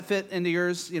fit into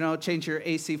yours, change your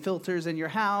AC filters in your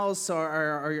house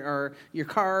or your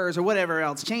cars or whatever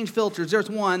else. Change filters. There's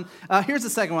one. Here's the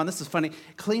second one. This is funny.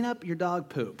 Clean up your dog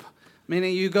poop.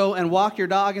 Meaning you go and walk your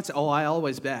dog and say, oh, I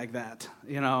always bag that,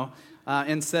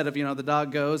 instead of, the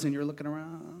dog goes and you're looking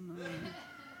around.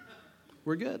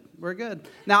 We're good.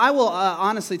 Now, I will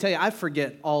honestly tell you, I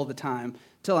forget all the time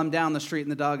till I'm down the street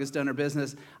and the dog has done her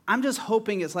business. I'm just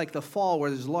hoping it's like the fall where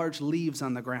there's large leaves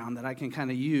on the ground that I can kind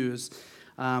of use.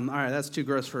 All right, that's too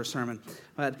gross for a sermon.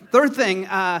 But third thing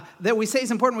that we say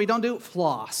is important, we don't do,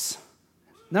 floss.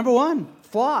 Number one,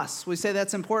 floss. We say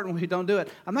that's important, we don't do it.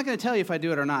 I'm not going to tell you if I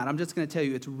do it or not. I'm just going to tell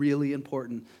you it's really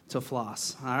important to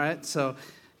floss. All right, so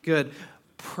good.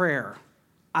 Prayer,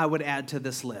 I would add to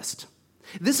this list.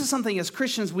 This is something as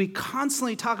Christians we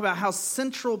constantly talk about how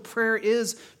central prayer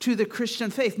is to the Christian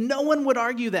faith. No one would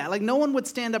argue that. Like no one would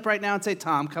stand up right now and say,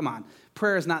 Tom, come on.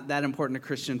 Prayer is not that important to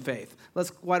Christian faith.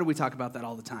 Why do we talk about that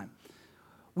all the time?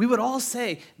 We would all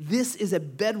say this is a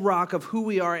bedrock of who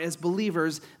we are as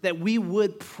believers, that we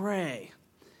would pray.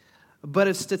 But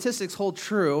if statistics hold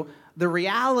true, the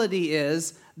reality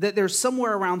is that there's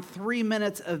somewhere around 3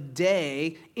 minutes a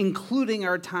day, including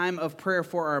our time of prayer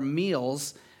for our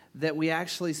meals, that we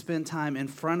actually spend time in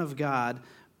front of God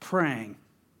praying.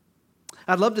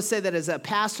 I'd love to say that as a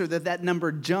pastor that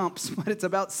number jumps, but it's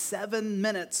about 7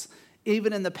 minutes,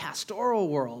 even in the pastoral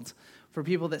world, for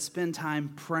people that spend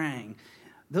time praying.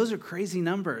 Those are crazy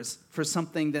numbers for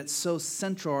something that's so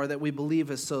central or that we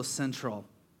believe is so central.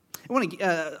 I want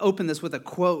to open this with a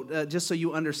quote just so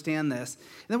you understand this.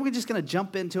 And then we're just going to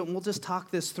jump into it and we'll just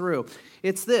talk this through.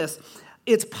 It's this.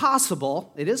 It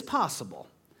is possible,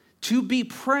 to be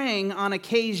praying on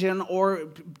occasion or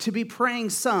to be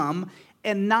praying some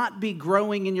and not be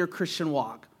growing in your Christian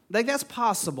walk. Like that's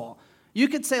possible. You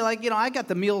could say I got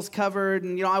the meals covered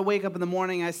and, I wake up in the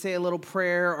morning, I say a little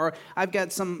prayer, or I've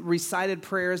got some recited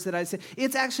prayers that I say.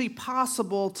 It's actually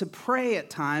possible to pray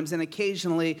at times and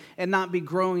occasionally and not be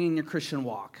growing in your Christian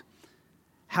walk.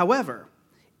 However,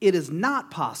 it is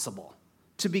not possible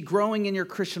to be growing in your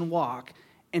Christian walk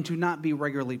and to not be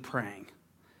regularly praying.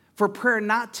 For prayer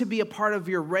not to be a part of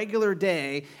your regular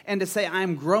day and to say,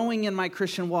 I'm growing in my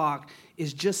Christian walk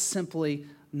is just simply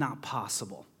not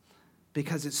possible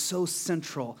because it's so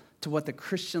central to what the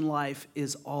Christian life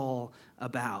is all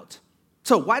about.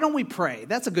 So why don't we pray?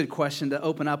 That's a good question to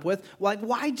open up with.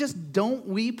 Why just don't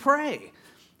we pray?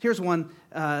 Here's one.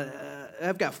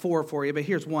 I've got 4 for you, but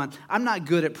here's one. I'm not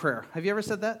good at prayer. Have you ever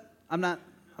said that? I'm not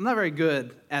very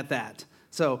good at that.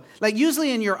 So,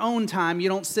 usually in your own time, you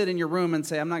don't sit in your room and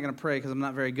say, I'm not going to pray because I'm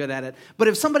not very good at it. But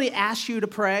if somebody asks you to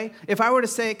pray, if I were to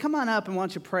say, come on up and why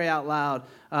don't you pray out loud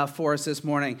for us this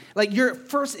morning? Your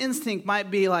first instinct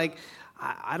might be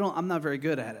I'm not very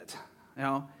good at it,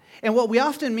 And what we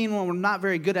often mean when we're not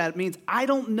very good at it means I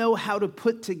don't know how to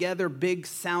put together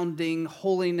big-sounding,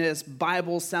 holiness,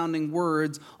 Bible-sounding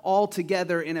words all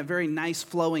together in a very nice,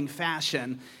 flowing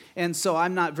fashion. And so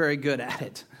I'm not very good at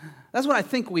it. That's what I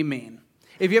think we mean.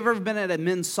 If you've ever been at a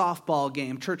men's softball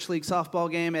game, church league softball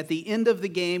game, at the end of the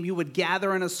game, you would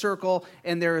gather in a circle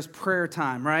and there is prayer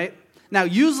time, right? Now,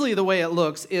 usually the way it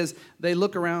looks is they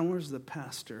look around, where's the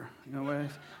pastor?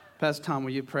 Pastor Tom, will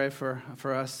you pray for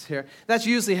us here? That's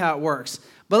usually how it works.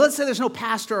 But let's say there's no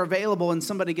pastor available and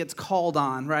somebody gets called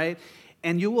on, right?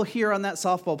 And you will hear on that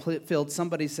softball field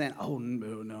somebody saying, oh,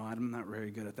 no, I'm not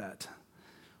very good at that.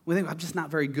 We think, I'm just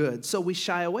not very good. So we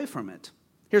shy away from it.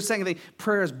 Here's the second thing,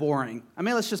 prayer is boring.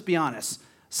 Let's just be honest.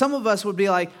 Some of us would be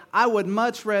like, I would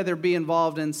much rather be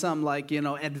involved in some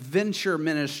adventure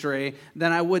ministry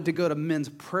than I would to go to men's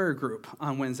prayer group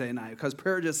on Wednesday night because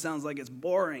prayer just sounds like it's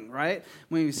boring, right?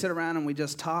 When we sit around and we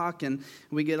just talk and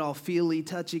we get all feely,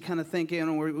 touchy kind of thinking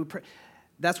and we pray.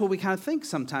 That's what we kind of think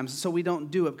sometimes. So we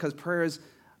don't do it because prayer is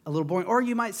a little boring. Or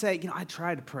you might say, I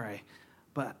try to pray,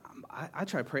 but I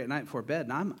try to pray at night before bed,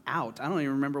 and I'm out. I don't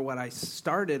even remember what I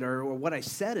started or what I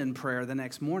said in prayer the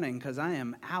next morning because I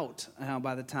am out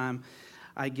by the time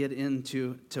I get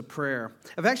into prayer.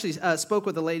 I've actually spoke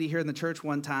with a lady here in the church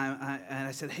one time, and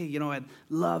I said, hey, I'd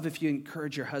love if you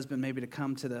encourage your husband maybe to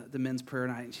come to the men's prayer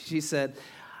night. And she said,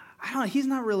 I don't know, he's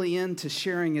not really into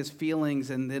sharing his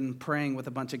feelings and then praying with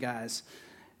a bunch of guys.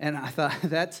 And I thought,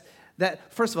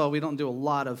 that first of all, we don't do a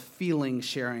lot of feeling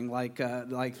sharing like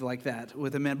that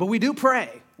with the men, but we do pray.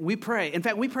 We pray. In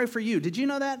fact, we pray for you. Did you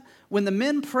know that? When the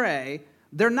men pray,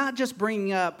 they're not just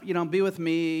bringing up, be with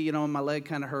me, my leg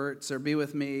kind of hurts, or be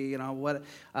with me, what.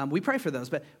 We pray for those,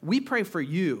 but we pray for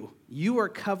you. You are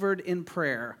covered in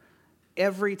prayer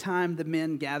every time the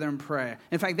men gather and pray.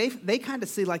 In fact, they kind of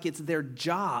see like it's their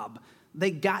job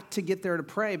They got to get there to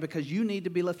pray because you need to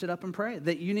be lifted up and pray,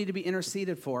 that you need to be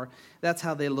interceded for. That's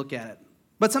how they look at it.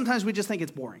 But sometimes we just think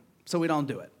it's boring, so we don't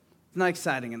do it. It's not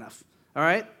exciting enough. All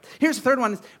right? Here's the third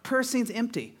one. Prayer seems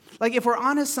empty. Like if we're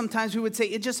honest, sometimes we would say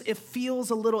it feels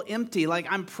a little empty. Like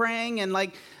I'm praying and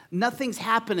like nothing's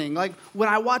happening. Like when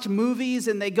I watch movies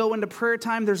and they go into prayer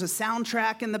time, there's a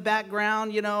soundtrack in the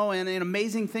background, and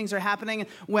amazing things are happening.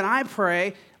 When I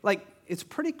pray, like it's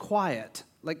pretty quiet.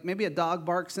 Like maybe a dog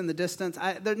barks in the distance.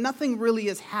 Nothing really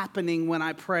is happening when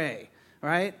I pray,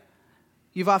 right?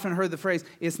 You've often heard the phrase,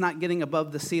 it's not getting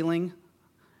above the ceiling.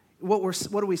 What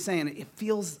are we saying? It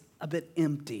feels a bit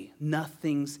empty.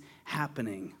 Nothing's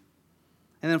happening.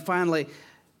 And then finally,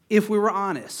 if we were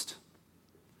honest,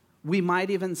 we might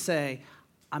even say,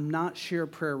 I'm not sure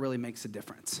prayer really makes a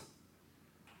difference.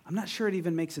 I'm not sure it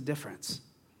even makes a difference.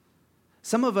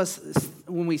 Some of us,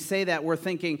 when we say that, we're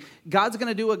thinking, God's going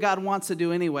to do what God wants to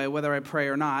do anyway, whether I pray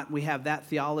or not. We have that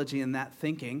theology and that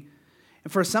thinking.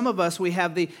 And for some of us, we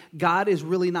have God is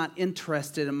really not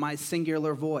interested in my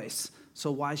singular voice,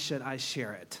 so why should I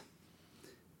share it?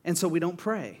 And so we don't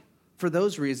pray for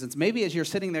those reasons. Maybe as you're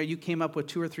sitting there, you came up with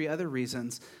 2 or 3 other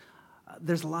reasons.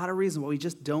 There's a lot of reasons why we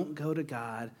just don't go to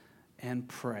God and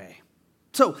pray.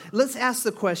 So let's ask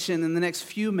the question in the next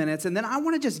few minutes, and then I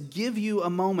want to just give you a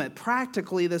moment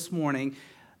practically this morning,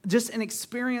 just an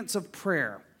experience of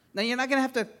prayer. Now, you're not going to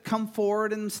have to come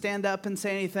forward and stand up and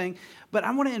say anything, but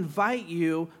I want to invite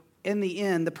you in the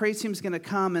end. The praise team's going to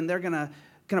come, and they're going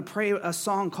to pray a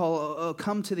song called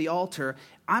Come to the Altar.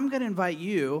 I'm going to invite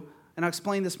you, and I'll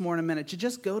explain this more in a minute, to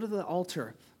just go to the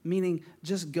altar, meaning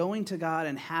just going to God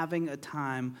and having a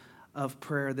time of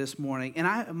prayer this morning.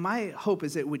 And my hope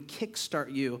is it would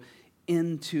kickstart you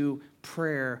into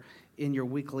prayer in your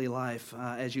weekly life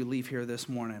as you leave here this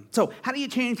morning. So how do you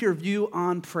change your view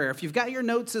on prayer? If you've got your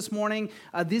notes this morning,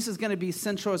 this is going to be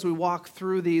central as we walk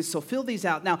through these, so fill these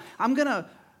out. Now, I'm going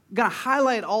to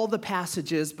highlight all the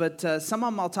passages, but some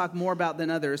of them I'll talk more about than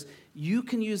others. You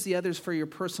can use the others for your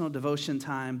personal devotion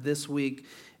time this week.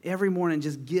 Every morning,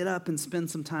 just get up and spend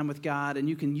some time with God, and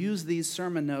you can use these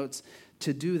sermon notes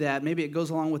to do that. Maybe it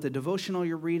goes along with a devotional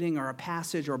you're reading or a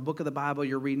passage or a book of the Bible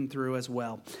you're reading through as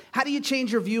well. How do you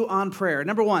change your view on prayer?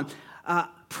 Number one,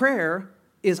 prayer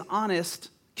is honest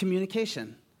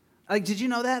communication. Like, did you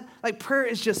know that? Like, prayer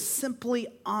is just simply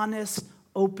honest,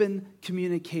 open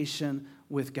communication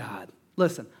with God.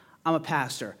 Listen, I'm a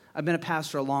pastor. I've been a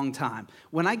pastor a long time.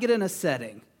 When I get in a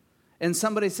setting and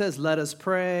somebody says, let us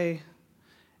pray,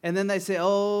 and then they say,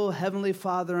 oh, Heavenly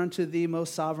Father, unto thee,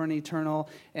 most sovereign, eternal,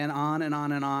 and on and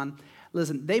on and on.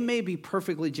 Listen, they may be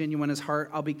perfectly genuine as heart.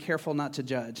 I'll be careful not to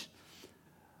judge.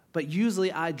 But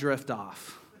usually I drift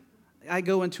off. I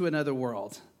go into another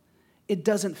world. It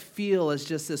doesn't feel as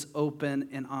just this open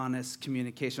and honest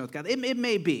communication with God. It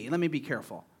may be. Let me be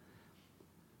careful.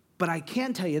 But I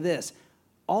can tell you this.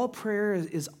 All prayer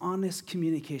is honest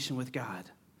communication with God.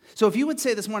 So if you would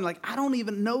say this morning, like, I don't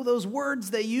even know those words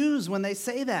they use when they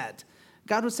say that,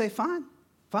 God would say, fine.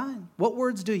 What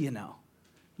words do you know?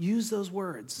 Use those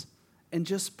words and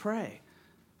just pray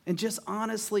and just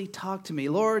honestly talk to me.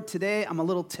 Lord, today I'm a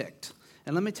little ticked.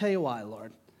 And let me tell you why,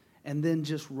 Lord. And then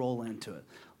just roll into it.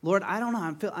 Lord, I don't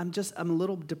know. I'm a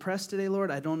little depressed today,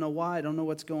 Lord. I don't know why. I don't know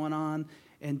what's going on.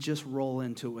 And just roll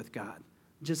into it with God.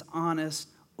 Just honest,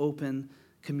 open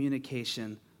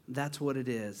communication. That's what it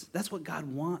is. That's what God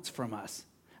wants from us.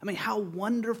 I mean, how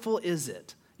wonderful is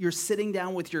it? You're sitting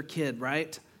down with your kid,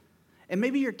 right? And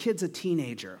maybe your kid's a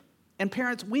teenager. And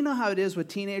parents, we know how it is with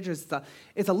teenagers.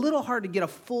 It's a little hard to get a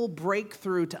full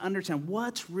breakthrough to understand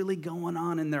what's really going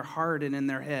on in their heart and in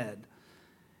their head.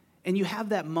 And you have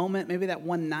that moment, maybe that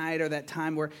one night or that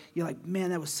time where you're like, man,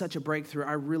 that was such a breakthrough.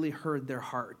 I really heard their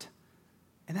heart.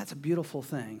 And that's a beautiful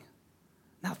thing.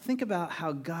 Now think about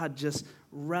how God just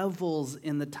revels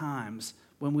in the times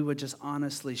when we would just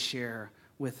honestly share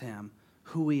with him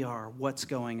who we are, what's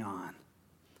going on.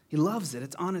 He loves it.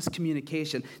 It's honest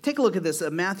communication. Take a look at this,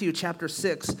 Matthew chapter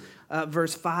 6,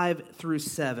 verse 5 through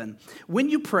 7. When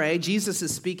you pray, Jesus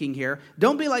is speaking here,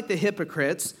 don't be like the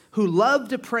hypocrites who love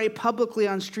to pray publicly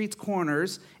on streets,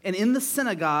 corners, and in the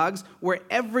synagogues where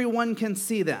everyone can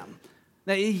see them.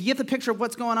 Now, you get the picture of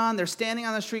what's going on. They're standing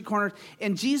on the street corner.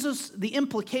 And Jesus, the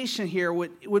implication here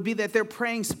would be that they're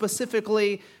praying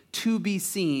specifically to be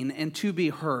seen and to be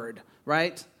heard,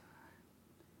 right?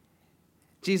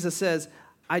 Jesus says,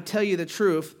 I tell you the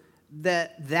truth,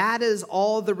 that is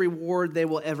all the reward they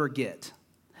will ever get.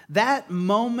 That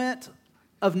moment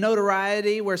of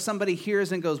notoriety where somebody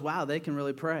hears and goes, wow, they can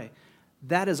really pray.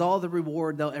 That is all the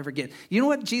reward they'll ever get. You know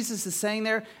what Jesus is saying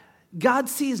there? God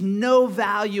sees no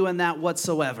value in that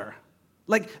whatsoever.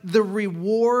 Like the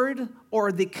reward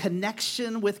or the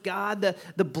connection with God,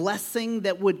 the blessing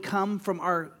that would come from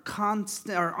our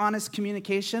honest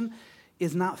communication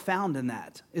is not found in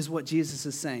that, is what Jesus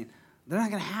is saying. They're not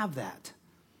going to have that.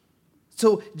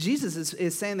 So Jesus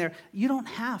is saying there, you don't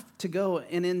have to go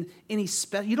and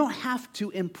you don't have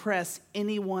to impress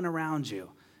anyone around you.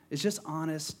 It's just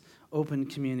honest, open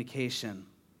communication.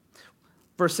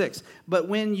 Verse 6, but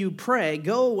when you pray,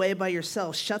 go away by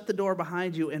yourself, shut the door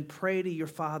behind you, and pray to your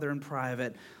Father in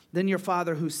private. Then your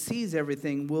Father who sees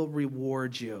everything will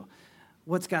reward you.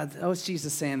 What's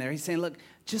Jesus saying there? He's saying, look,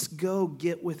 just go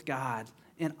get with God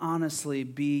and honestly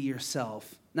be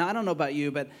yourself. Now, I don't know about you,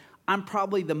 but I'm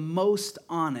probably the most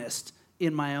honest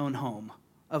in my own home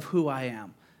of who I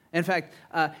am. In fact,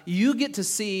 you get to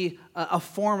see a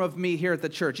form of me here at the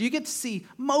church. You get to see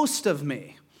most of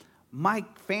me. My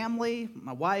family,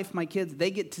 my wife, my kids,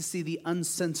 they get to see the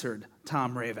uncensored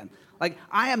Tom Raven. Like,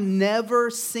 I am never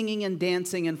singing and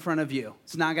dancing in front of you.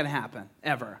 It's not going to happen,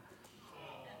 ever.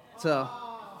 So,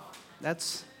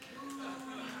 that's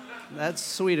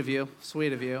sweet of you,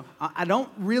 sweet of you. I don't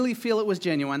really feel it was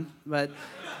genuine, but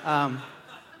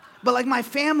like my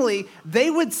family, they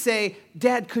would say,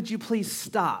 Dad, could you please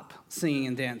stop singing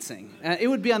and dancing? It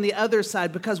would be on the other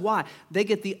side, because why? They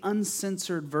get the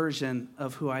uncensored version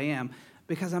of who I am,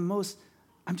 because I'm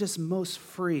just most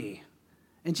free.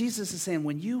 And Jesus is saying,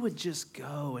 when you would just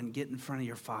go and get in front of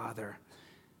your Father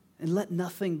and let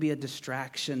nothing be a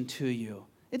distraction to you.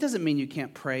 It doesn't mean you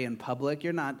can't pray in public.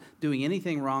 You're not doing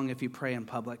anything wrong if you pray in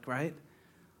public, right?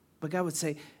 But God would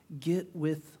say, get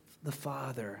with the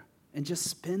Father and just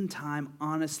spend time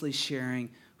honestly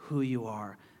sharing who you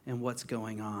are and what's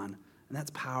going on. And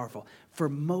that's powerful. For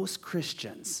most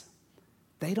Christians,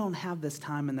 they don't have this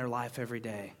time in their life every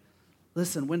day.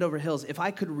 Listen, Windover Hills, if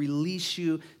I could release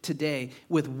you today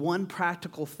with one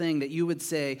practical thing that you would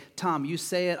say, Tom, you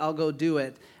say it, I'll go do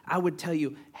it, I would tell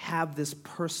you, have this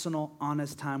personal,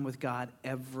 honest time with God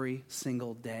every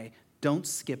single day. Don't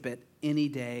skip it any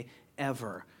day,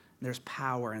 ever. There's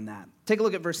power in that. Take a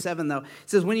look at verse 7, though. It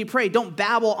says, when you pray, don't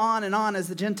babble on and on as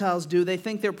the Gentiles do. They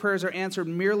think their prayers are answered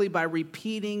merely by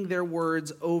repeating their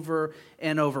words over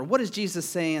and over. What is Jesus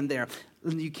saying there?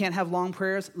 You can't have long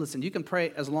prayers? Listen, you can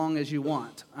pray as long as you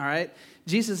want, all right?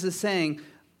 Jesus is saying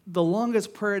the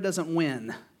longest prayer doesn't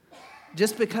win.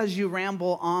 Just because you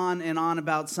ramble on and on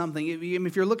about something,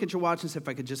 if you're looking at your watch and say, if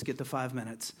I could just get to 5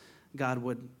 minutes, God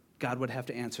would have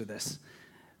to answer this.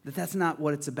 That's not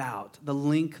what it's about, the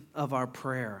length of our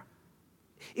prayer.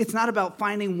 It's not about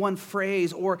finding one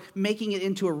phrase or making it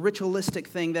into a ritualistic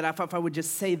thing that if I would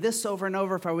just say this over and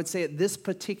over, if I would say it this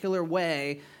particular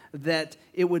way, that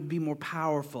it would be more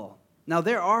powerful. Now,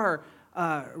 there are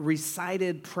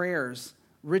recited prayers,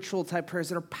 ritual-type prayers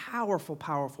that are powerful,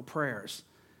 powerful prayers.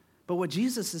 But what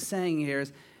Jesus is saying here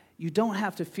is you don't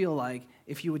have to feel like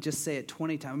if you would just say it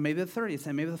 20 times, maybe the 30th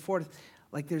time, maybe the 40th,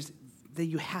 like that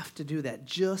you have to do that.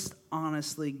 Just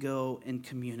honestly go and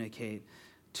communicate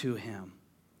to him.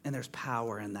 And there's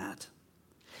power in that.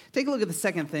 Take a look at the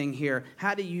second thing here.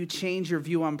 How do you change your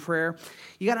view on prayer?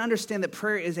 You got to understand that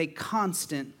prayer is a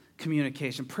constant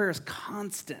communication. Prayer is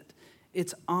constant.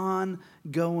 It's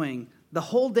ongoing. The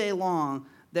whole day long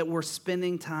that we're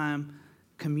spending time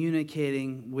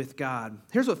communicating with God.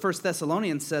 Here's what 1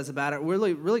 Thessalonians says about it,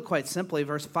 really, really quite simply,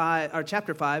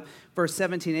 chapter 5, verse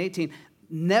 17, 18.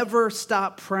 Never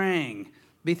stop praying.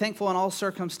 Be thankful in all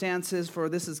circumstances, for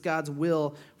this is God's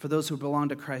will for those who belong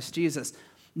to Christ Jesus.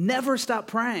 Never stop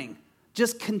praying.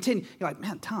 Just continue. You're like,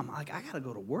 man, Tom, I got to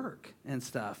go to work and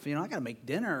stuff. I got to make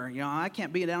dinner. I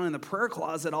can't be down in the prayer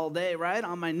closet all day, right,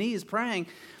 on my knees praying.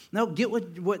 No, get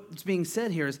what's being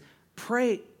said here is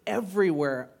pray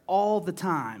everywhere, all the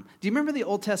time. Do you remember the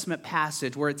Old Testament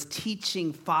passage where it's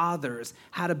teaching fathers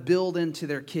how to build into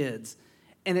their kids?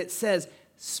 And it says,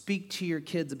 speak to your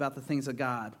kids about the things of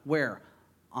God. Where?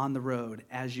 On the road,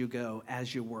 as you go,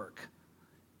 as you work.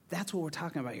 That's what we're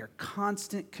talking about here.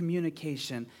 Constant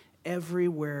communication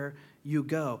everywhere you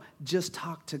go. Just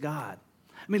talk to God.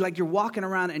 I mean, like you're walking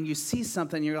around and you see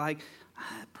something, you're like,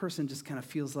 that person just kind of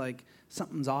feels like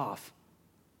something's off.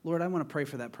 Lord, I want to pray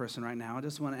for that person right now. I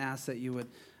just want to ask that you would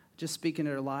just speak into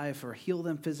their life or heal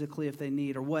them physically if they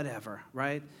need or whatever,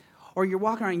 right? Or you're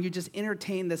walking around and you just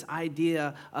entertain this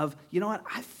idea of, you know what,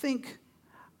 I think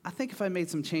if I made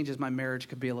some changes, my marriage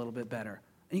could be a little bit better.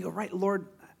 And you go, right, Lord,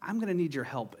 I'm going to need your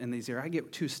help in these areas. I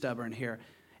get too stubborn here.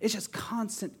 It's just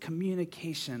constant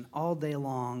communication all day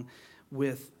long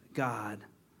with God.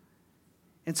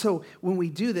 And so when we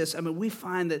do this, we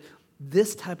find that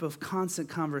this type of constant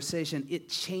conversation, it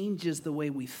changes the way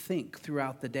we think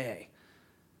throughout the day.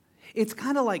 It's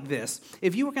kind of like this.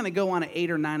 If you were going to go on an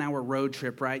 8 or 9 hour road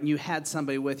trip, right, and you had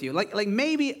somebody with you, like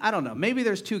maybe, I don't know, maybe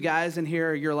there's two guys in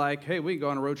here, you're like, hey, we can go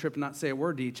on a road trip and not say a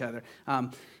word to each other.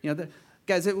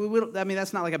 Guys,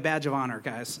 that's not like a badge of honor,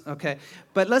 guys, okay?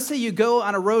 But let's say you go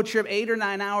on a road trip 8 or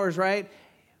 9 hours, right?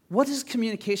 What does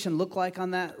communication look like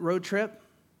on that road trip?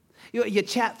 You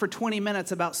chat for 20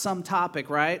 minutes about some topic,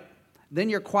 right? Then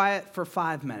you're quiet for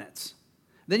 5 minutes.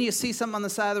 Then you see something on the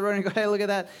side of the road and you go, hey, look at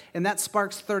that. And that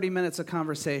sparks 30 minutes of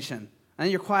conversation. And then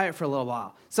you're quiet for a little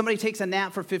while. Somebody takes a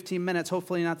nap for 15 minutes,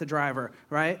 hopefully not the driver,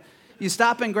 right? You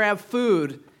stop and grab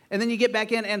food, and then you get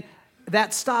back in, and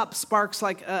that stop sparks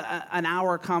like an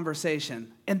hour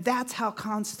conversation. And that's how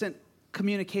constant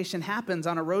communication happens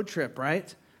on a road trip,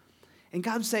 right? And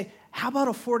God would say, how about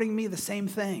affording me the same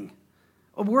thing?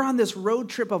 We're on this road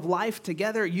trip of life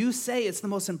together. You say it's the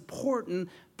most important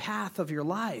path of your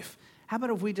life. How about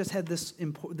if we just had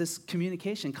this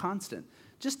communication constant?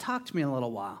 Just talk to me in a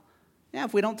little while. Yeah,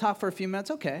 if we don't talk for a few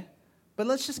minutes, okay. But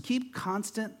let's just keep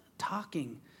constant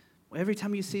talking. Every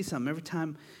time you see something, every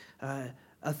time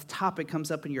a topic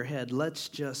comes up in your head, let's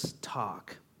just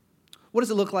talk. What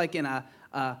does it look like in a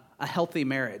healthy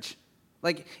marriage?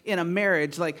 Like in a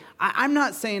marriage, I'm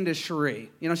not saying to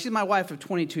Cherie, she's my wife of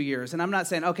 22 years, and I'm not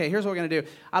saying, okay, here's what we're going to do.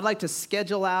 I'd like to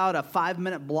schedule out a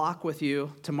 5-minute block with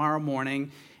you tomorrow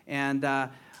morning, and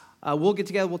we'll get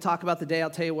together, we'll talk about the day,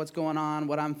 I'll tell you what's going on,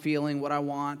 what I'm feeling, what I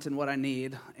want, and what I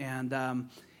need. And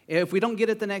if we don't get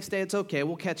it the next day, it's okay,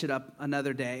 we'll catch it up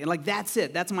another day. And that's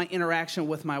it, that's my interaction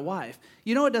with my wife.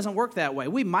 It doesn't work that way.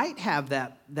 We might have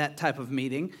that type of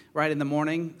meeting, right, in the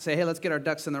morning, say, hey, let's get our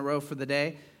ducks in a row for the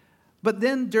day. But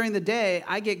then during the day,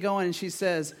 I get going and she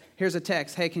says, here's a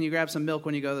text, hey, can you grab some milk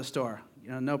when you go to the store?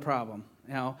 No problem,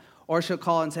 Or she'll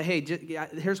call and say, hey,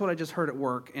 here's what I just heard at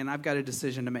work, and I've got a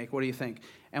decision to make. What do you think?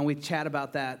 And we chat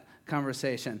about that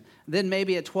conversation. Then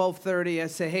maybe at 12:30, I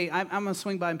say, hey, I'm going to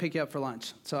swing by and pick you up for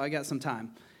lunch, so I got some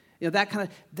time.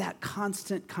 That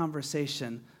constant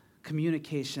conversation,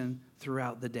 communication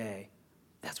throughout the day.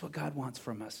 That's what God wants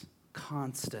from us,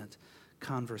 constant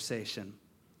conversation.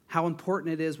 How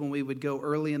important it is when we would go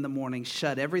early in the morning,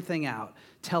 shut everything out,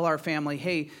 tell our family,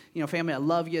 hey, family, I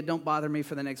love you. Don't bother me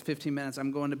for the next 15 minutes.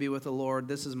 I'm going to be with the Lord.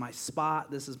 This is my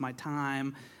spot. This is my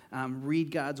time.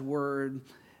 Read God's word.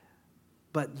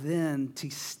 But then to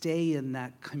stay in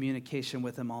that communication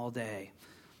with him all day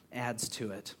adds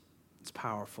to it. It's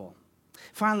powerful.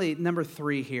 Finally, number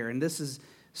 3 here, and this is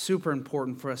super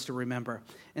important for us to remember,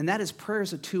 and that is prayer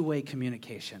is a two-way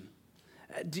communication.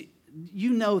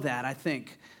 You know that, I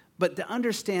think. But to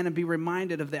understand and be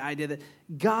reminded of the idea that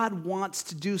God wants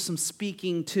to do some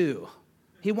speaking too.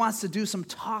 He wants to do some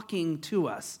talking to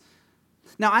us.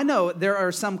 Now, I know there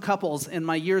are some couples in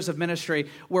my years of ministry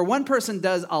where one person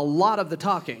does a lot of the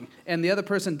talking and the other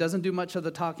person doesn't do much of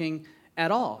the talking at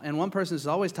all. And one person is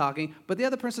always talking, but the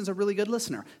other person's a really good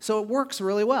listener. So it works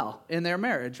really well in their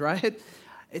marriage, right?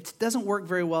 It doesn't work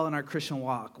very well in our Christian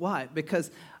walk. Why?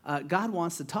 Because God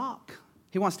wants to talk.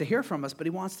 He wants to hear from us, but he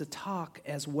wants to talk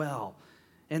as well.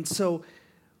 And so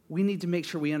we need to make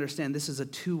sure we understand this is a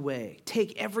two-way.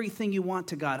 Take everything you want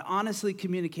to God. Honestly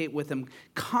communicate with him.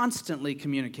 Constantly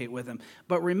communicate with him.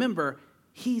 But remember,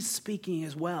 he's speaking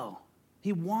as well.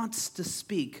 He wants to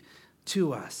speak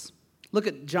to us. Look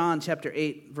at John chapter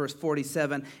 8, verse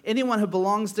 47. Anyone who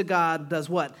belongs to God does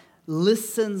what?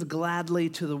 Listens gladly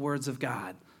to the words of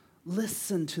God.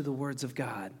 Listen to the words of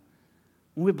God.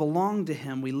 When we belong to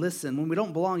him, we listen. When we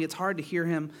don't belong, it's hard to hear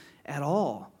him at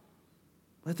all.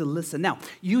 We have to listen. Now,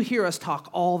 you hear us talk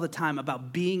all the time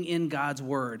about being in God's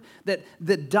word, that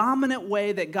the dominant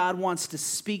way that God wants to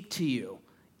speak to you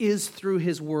is through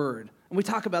his word. And we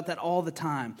talk about that all the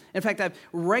time. In fact, I've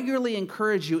regularly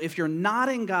encouraged you, if you're not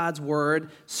in God's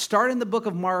word, start in the book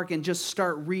of Mark and just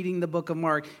start reading the book of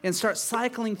Mark and start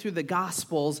cycling through the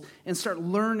Gospels and start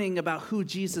learning about who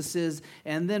Jesus is.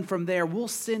 And then from there, we'll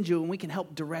send you and we can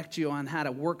help direct you on how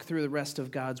to work through the rest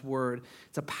of God's word.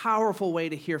 It's a powerful way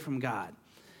to hear from God.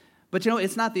 But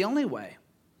it's not the only way.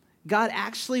 God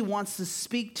actually wants to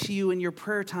speak to you in your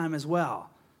prayer time as well.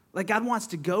 Like God wants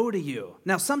to go to you.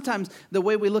 Now, sometimes the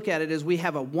way we look at it is we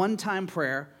have a one-time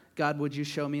prayer. God, would you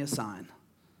show me a sign?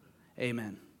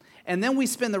 Amen. And then we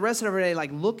spend the rest of our day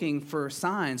looking for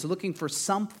signs, looking for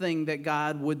something that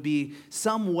God would be,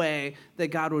 some way that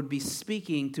God would be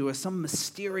speaking to us, some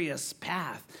mysterious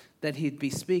path that he'd be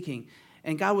speaking.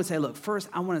 And God would say, look, first,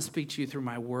 I want to speak to you through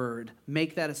my word.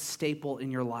 Make that a staple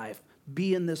in your life.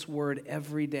 Be in this word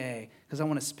every day because I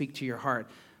want to speak to your heart.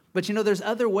 But there's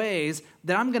other ways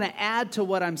that I'm going to add to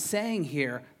what I'm saying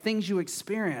here, things you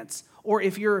experience. Or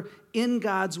if you're in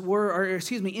God's word,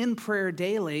 in prayer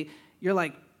daily, you're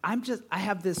like, I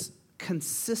have this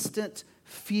consistent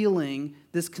feeling,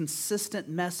 this consistent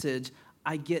message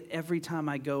I get every time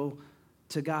I go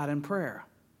to God in prayer.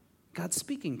 God's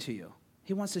speaking to you.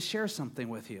 He wants to share something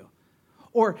with you.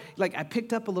 Or like I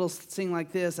picked up a little thing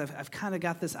like this. I've kind of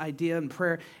got this idea in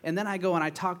prayer. And then I go and I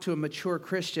talk to a mature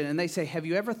Christian and they say, have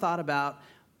you ever thought about,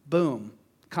 boom,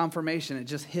 confirmation. It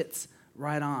just hits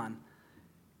right on.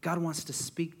 God wants to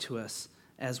speak to us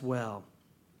as well.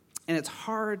 And it's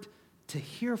hard to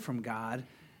hear from God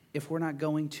if we're not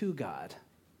going to God.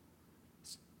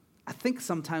 I think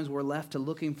sometimes we're left to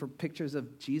looking for pictures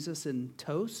of Jesus and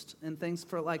toast and things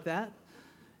like that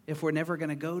if we're never going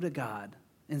to go to God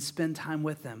and spend time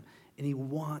with Him. And He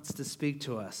wants to speak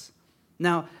to us.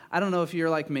 Now, I don't know if you're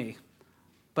like me,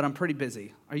 but I'm pretty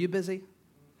busy. Are you busy?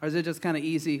 Or is it just kind of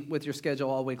easy with your schedule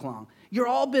all week long? You're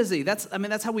all busy.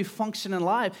 That's how we function in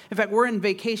life. In fact, we're in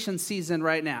vacation season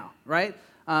right now, right?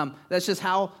 That's just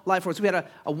how life works. We had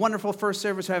a wonderful first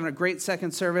service. We're having a great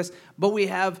second service. But we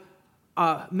have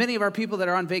many of our people that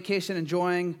are on vacation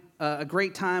enjoying a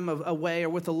great time away or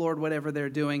with the Lord, whatever they're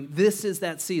doing. This is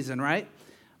that season, right?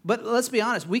 But let's be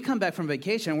honest. We come back from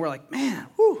vacation and we're like, man,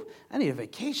 I need a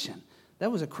vacation.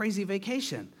 That was a crazy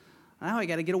vacation. Now I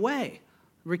got to get away,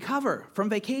 recover from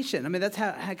vacation. I mean, that's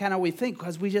how kind of we think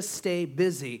because we just stay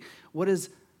busy. What does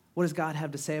God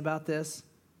have to say about this?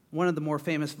 One of the more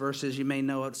famous verses you may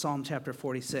know, Psalm chapter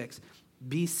 46.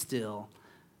 Be still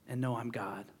and know I'm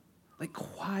God. Like,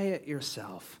 quiet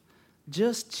yourself.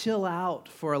 Just chill out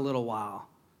for a little while.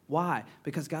 Why?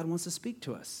 Because God wants to speak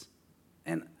to us.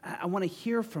 And I want to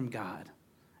hear from God.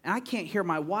 And I can't hear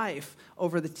my wife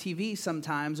over the TV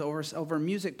sometimes, over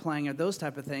music playing or those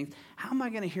type of things. How am I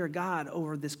going to hear God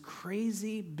over this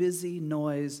crazy, busy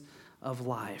noise of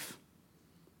life?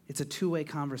 It's a two-way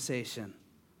conversation.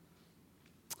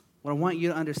 What I want you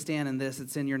to understand in this,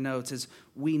 it's in your notes, is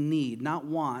we need, not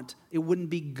want. It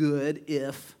wouldn't be good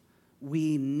if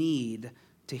we need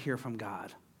to hear from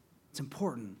God. It's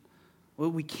important. Well,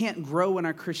 we can't grow in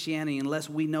our Christianity unless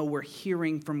we know we're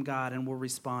hearing from God and we're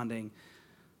responding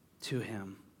to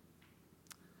Him.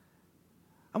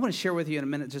 I want to share with you in a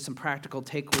minute just some practical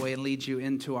takeaway and lead you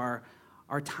into our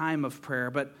time of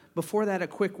prayer. But before that, a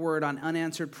quick word on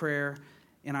unanswered prayer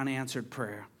and unanswered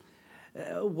prayer.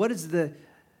 What is the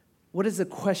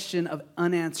question of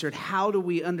unanswered? How do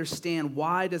we understand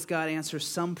why does God answer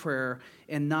some prayer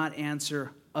and not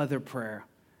answer other prayer?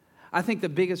 I think the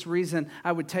biggest reason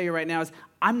I would tell you right now is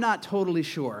I'm not totally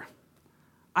sure.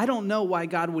 I don't know why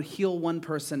God would heal one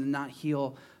person and not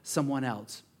heal someone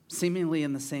else, seemingly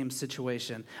in the same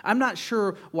situation. I'm not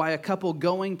sure why a couple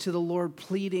going to the Lord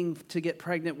pleading to get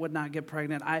pregnant would not get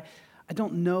pregnant. I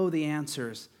don't know the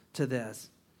answers to this.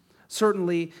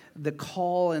 Certainly, the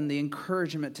call and the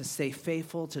encouragement to stay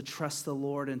faithful, to trust the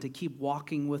Lord, and to keep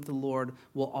walking with the Lord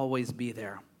will always be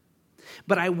there.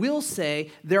 But I will say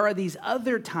there are these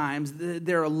other times that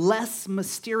are less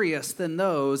mysterious than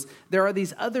those. There are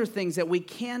these other things that we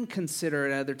can consider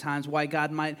at other times why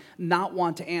God might not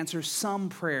want to answer some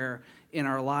prayer in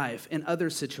our life, in other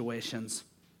situations.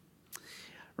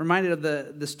 Reminded of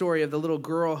the story of the little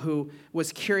girl who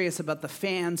was curious about the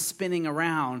fan spinning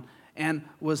around and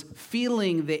was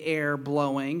feeling the air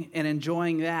blowing and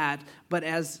enjoying that. But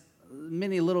as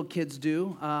many little kids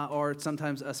do, or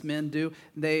sometimes us men do,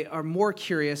 they are more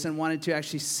curious and wanted to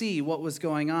actually see what was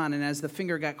going on. And as the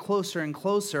finger got closer and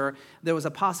closer, there was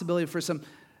a possibility for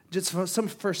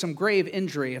some grave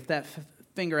injury if that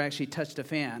finger actually touched a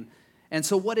fan. And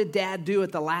so what did Dad do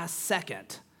at the last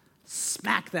second?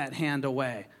 Smack that hand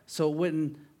away so it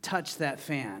wouldn't touch that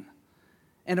fan.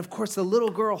 And of course, the little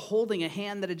girl holding a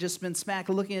hand that had just been smacked,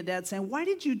 looking at Dad saying, "Why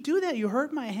did you do that? You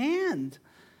hurt my hand."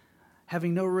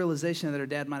 Having no realization that her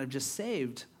dad might have just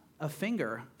saved a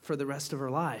finger for the rest of her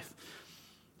life.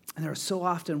 And there are so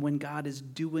often when God is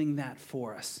doing that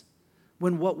for us,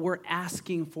 when what we're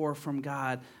asking for from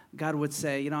God, God would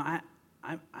say, you're not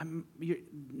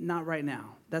right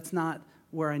now. That's not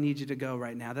where I need you to go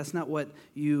right now. That's not what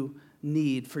you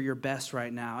need for your best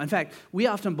right now. In fact, we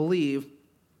often believe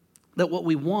that what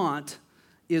we want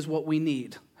is what we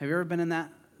need. Have you ever been in that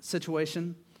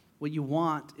situation? What you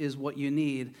want is what you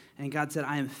need. And God said,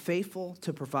 I am faithful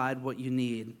to provide what you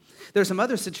need. There's some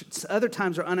other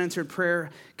times where unanswered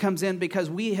prayer comes in because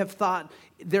we have thought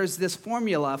there's this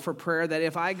formula for prayer that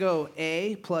if I go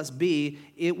A plus B,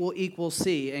 it will equal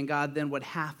C. And God then would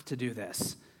have to do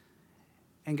this.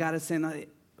 And God is saying,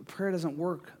 prayer doesn't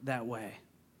work that way.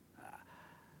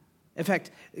 In fact,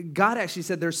 God actually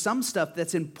said there's some stuff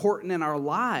that's important in our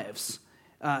lives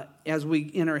as we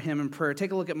enter Him in prayer.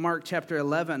 Take a look at Mark chapter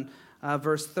 11,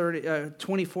 verse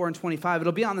 24 and 25.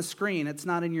 It'll be on the screen. It's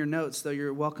not in your notes, though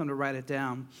you're welcome to write it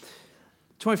down.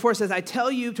 24 says, I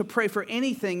tell you to pray for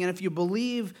anything, and if you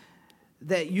believe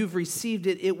that you've received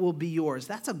it, it will be yours.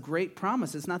 That's a great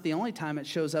promise. It's not the only time it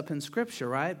shows up in Scripture,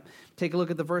 right? Take a look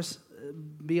at the verse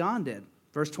beyond it.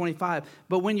 Verse 25,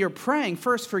 but when you're praying,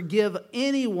 first forgive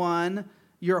anyone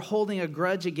you're holding a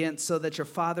grudge against so that your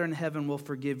Father in heaven will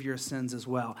forgive your sins as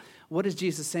well. What is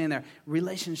Jesus saying there?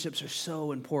 Relationships are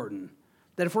so important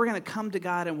that if we're going to come to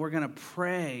God and we're going to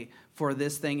pray for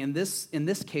this thing, in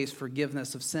this case,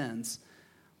 forgiveness of sins,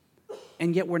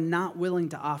 and yet we're not willing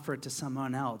to offer it to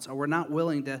someone else, or we're not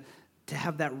willing to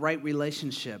have that right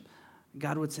relationship,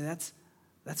 God would say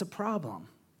that's a problem.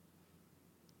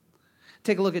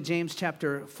 Take a look at James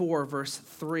chapter 4, verse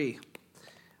 3.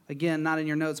 Again, not in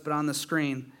your notes, but on the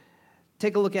screen.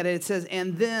 Take a look at it. It says,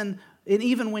 and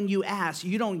even when you ask,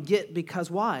 you don't get because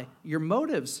why? Your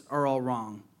motives are all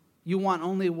wrong. You want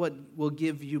only what will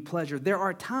give you pleasure. There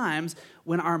are times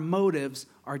when our motives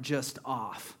are just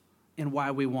off in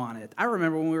why we want it. I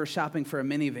remember when we were shopping for a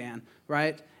minivan,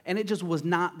 right? And it just was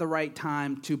not the right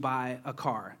time to buy a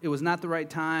car. It was not the right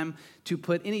time to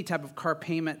put any type of car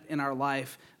payment in our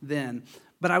life then.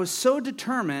 But I was so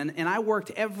determined, and I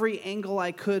worked every angle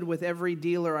I could with every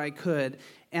dealer I could,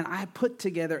 and I put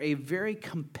together a very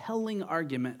compelling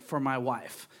argument for my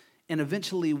wife and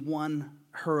eventually won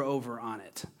her over on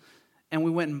it. And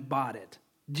we went and bought it.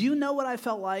 Do you know what I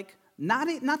felt like? Not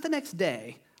the next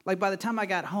day. Like by the time I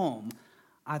got home,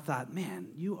 I thought, man,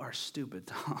 you are stupid,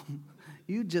 Tom.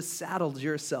 You just saddled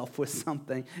yourself with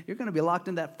something. You're going to be locked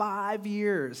into that 5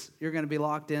 years. You're going to be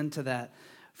locked into that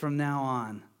from now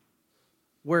on.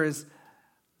 Whereas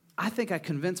I think I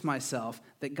convinced myself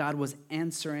that God was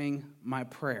answering my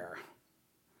prayer.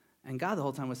 And God the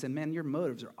whole time was saying, man, your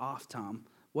motives are off, Tom.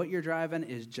 What you're driving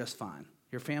is just fine.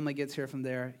 Your family gets here from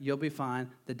there. You'll be fine.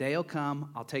 The day will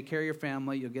come. I'll take care of your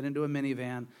family. You'll get into a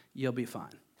minivan. You'll be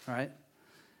fine. All right?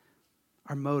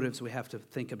 Our motives we have to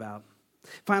think about.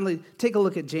 Finally, take a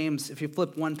look at James. If you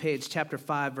flip one page, chapter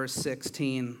 5, verse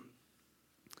 16.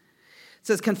 It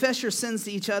says, confess your sins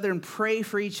to each other and pray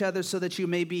for each other so that you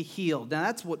may be healed. Now,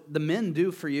 that's what the men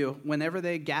do for you whenever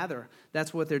they gather.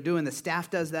 That's what they're doing. The staff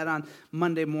does that on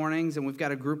Monday mornings, and we've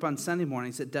got a group on Sunday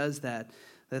mornings that does that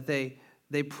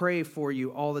they pray for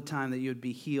you all the time that you would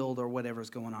be healed or whatever's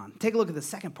going on. Take a look at the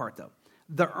second part, though.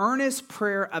 The earnest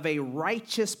prayer of a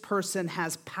righteous person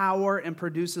has power and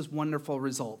produces wonderful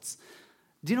results.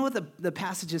 Do you know what the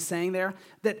passage is saying there?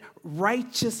 That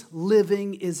righteous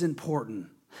living is important.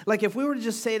 Like if we were to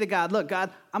just say to God, look, God,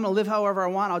 I'm going to live however I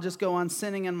want. I'll just go on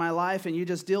sinning in my life and you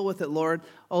just deal with it, Lord.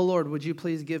 Oh, Lord, would you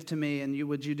please give to me and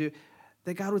would you do?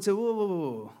 That God would say, whoa, whoa,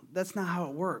 whoa, that's not how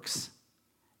it works.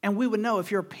 And we would know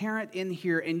if you're a parent in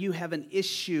here and you have an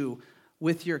issue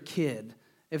with your kid,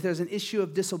 if there's an issue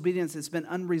of disobedience that's been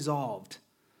unresolved,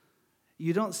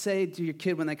 you don't say to your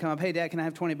kid when they come up, hey, Dad, can I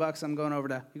have $20? I'm going over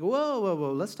to, you go, whoa, whoa,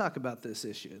 whoa, let's talk about this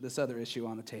issue, this other issue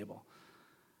on the table.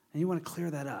 And you want to clear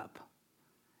that up.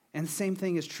 And the same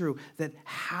thing is true, that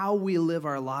how we live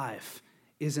our life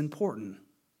is important.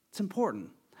 It's important.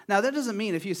 Now, that doesn't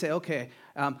mean if you say, okay,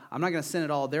 I'm not going to sin at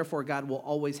all, therefore God will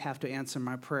always have to answer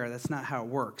my prayer. That's not how it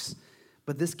works.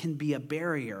 But this can be a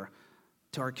barrier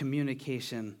to our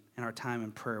communication and our time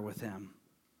in prayer with Him.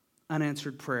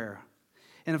 Unanswered prayer.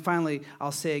 And then finally,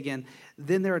 I'll say again,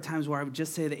 then there are times where I would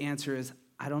just say the answer is,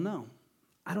 I don't know.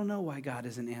 I don't know why God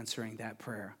isn't answering that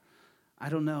prayer. I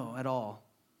don't know at all.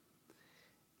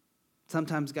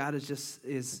 Sometimes God is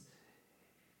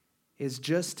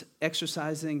just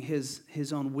exercising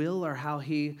his own will or how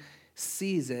He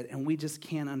sees it, and we just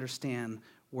can't understand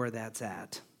where that's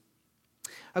at.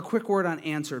 A quick word on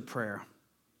answered prayer.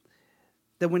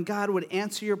 That when God would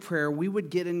answer your prayer, we would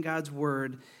get in God's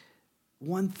word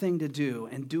one thing to do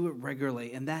and do it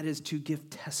regularly, and that is to give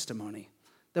testimony.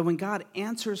 That when God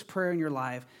answers prayer in your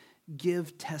life,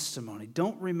 give testimony.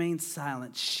 Don't remain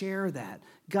silent. Share that.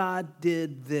 God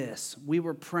did this. We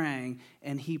were praying,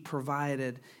 and He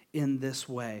provided in this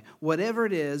way. Whatever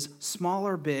it is, small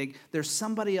or big, there's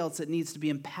somebody else that needs to be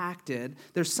impacted.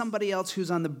 There's somebody else who's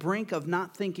on the brink of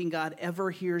not thinking God ever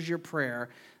hears your prayer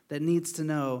that needs to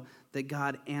know that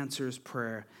God answers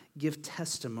prayer. Give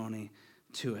testimony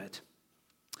to it.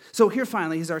 So here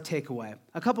finally is our takeaway.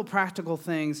 A couple practical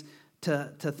things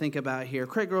to think about here.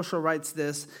 Craig Groeschel writes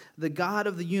this: the God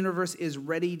of the universe is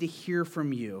ready to hear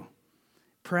from you.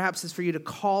 Perhaps it's for you to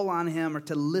call on Him or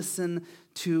to listen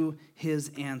to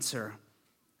His answer.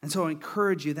 And so I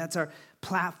encourage you, that's our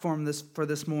platform for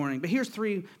this morning. But here's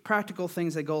 3 practical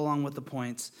things that go along with the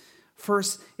points.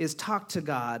 First is talk to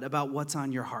God about what's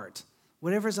on your heart.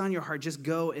 Whatever's on your heart, just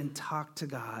go and talk to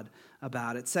God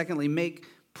about it. Secondly, make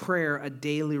prayer a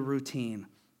daily routine.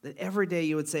 That every day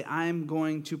you would say, I'm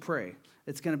going to pray.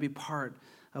 It's going to be part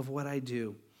of what I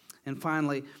do. And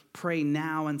finally, pray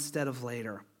now instead of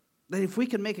later. That if we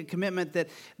can make a commitment that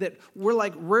we're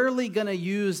like rarely going to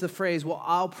use the phrase, well,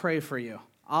 I'll pray for you.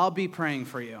 I'll be praying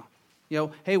for you.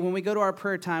 Hey, when we go to our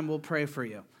prayer time, we'll pray for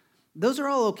you. Those are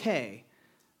all okay,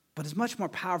 but it's much more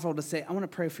powerful to say, I want to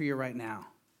pray for you right now.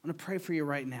 I want to pray for you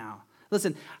right now.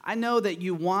 Listen, I know that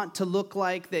you want to look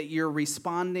like that you're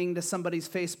responding to somebody's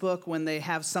Facebook when they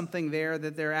have something there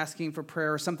that they're asking for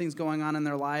prayer or something's going on in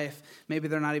their life. Maybe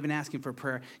they're not even asking for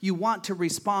prayer. You want to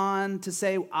respond to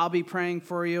say, I'll be praying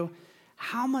for you.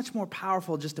 How much more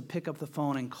powerful just to pick up the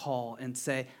phone and call and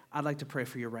say, I'd like to pray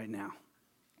for you right now.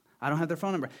 I don't have their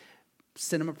phone number.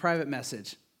 Send them a private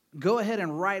message. Go ahead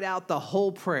and write out the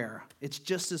whole prayer. It's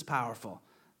just as powerful.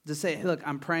 Just say, hey, look,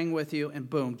 I'm praying with you, and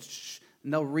boom,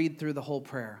 and they'll read through the whole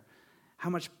prayer. How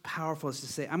much powerful is to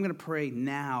say, I'm going to pray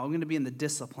now. I'm going to be in the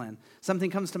discipline. Something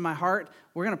comes to my heart,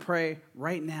 we're going to pray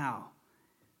right now.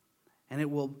 And it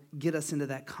will get us into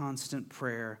that constant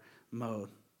prayer mode.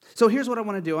 So here's what I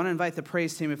want to do. I want to invite the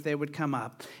praise team if they would come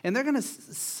up. And they're going to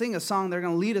sing a song. They're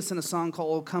going to lead us in a song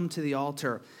called "Oh, Come to the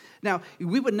Altar." Now,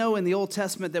 we would know in the Old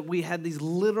Testament that we had these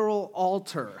literal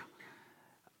altar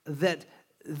that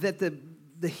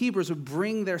the Hebrews would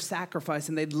bring their sacrifice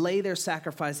and they'd lay their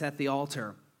sacrifice at the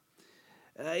altar.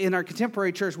 In our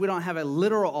contemporary church, we don't have a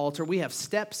literal altar. We have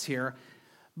steps here.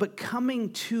 But coming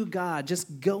to God,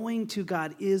 just going to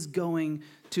God is going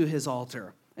to his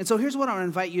altar. And so here's what I want to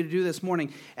invite you to do this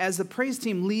morning. As the praise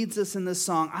team leads us in this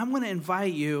song, I'm going to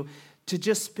invite you to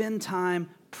just spend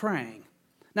time praying.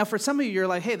 Now, for some of you, you're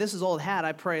like, hey, this is old hat.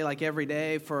 I pray like every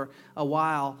day for a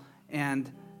while,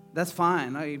 and that's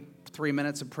fine. 3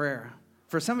 minutes of prayer.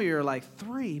 For some of you, you're like,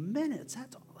 3 minutes?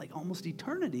 That's like almost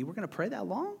eternity. We're going to pray that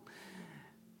long?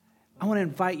 I want to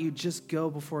invite you, just go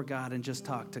before God and just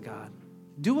talk to God.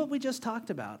 Do what we just talked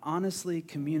about. Honestly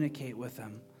communicate with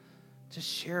him. Just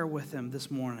share with him this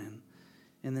morning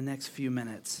in the next few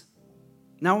minutes.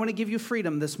 Now, I want to give you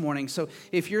freedom this morning. So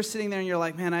if you're sitting there and you're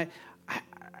like, man, I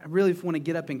really want to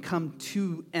get up and come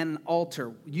to an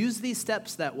altar, use these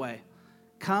steps that way.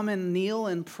 Come and kneel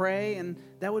and pray, and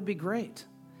that would be great.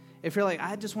 If you're like,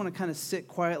 I just want to kind of sit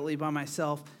quietly by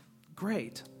myself,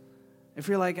 great. If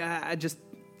you're like, I just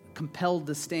compelled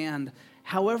to stand,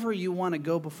 however you want to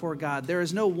go before God, there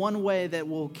is no one way that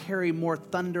will carry more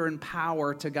thunder and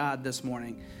power to God this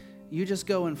morning. You just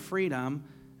go in freedom,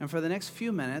 and for the next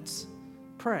few minutes,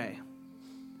 pray.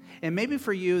 And maybe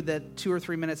for you that 2 or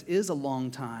 3 minutes is a long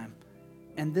time,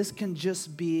 and this can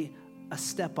just be a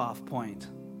step-off point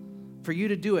for you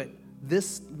to do it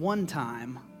this one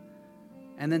time,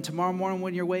 and then tomorrow morning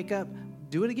when you wake up,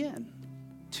 do it again.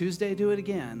 Tuesday, do it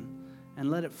again,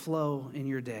 and let it flow in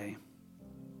your day.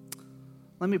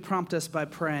 Let me prompt us by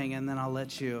praying, and then I'll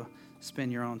let you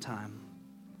spend your own time.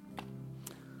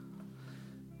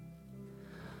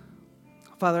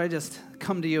 Father, I just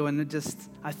come to you and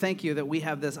I thank you that we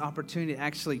have this opportunity to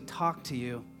actually talk to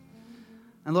you.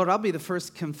 And Lord, I'll be the first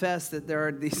to confess that there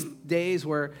are these days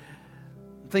where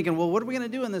I'm thinking, well, what are we going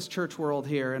to do in this church world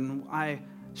here? And I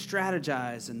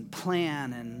strategize and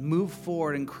plan and move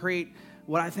forward and create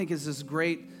what I think is this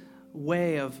great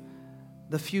way of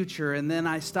the future. And then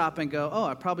I stop and go, oh,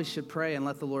 I probably should pray and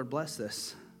let the Lord bless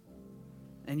this.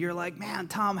 And you're like, man,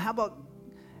 Tom, how about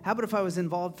if I was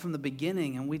involved from the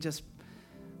beginning and we just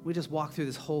walk through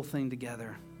this whole thing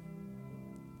together?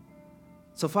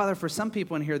 So, Father, for some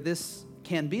people in here, this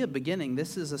can be a beginning.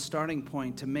 This is a starting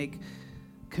point to make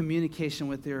communication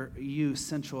with you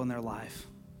central in their life.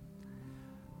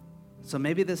 So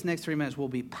maybe this next 3 minutes will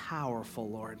be powerful,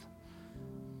 Lord.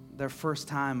 Their first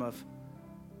time of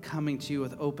coming to you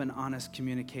with open, honest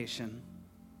communication.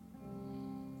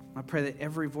 I pray that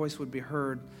every voice would be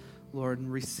heard, Lord,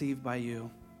 and received by you.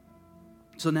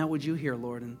 So now would you hear,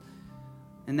 Lord, and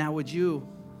now would you,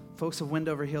 folks of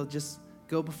Wendover Hill, just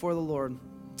go before the Lord.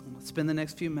 Let's spend the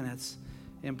next few minutes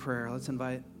in prayer. Let's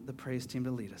invite the praise team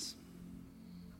to lead us.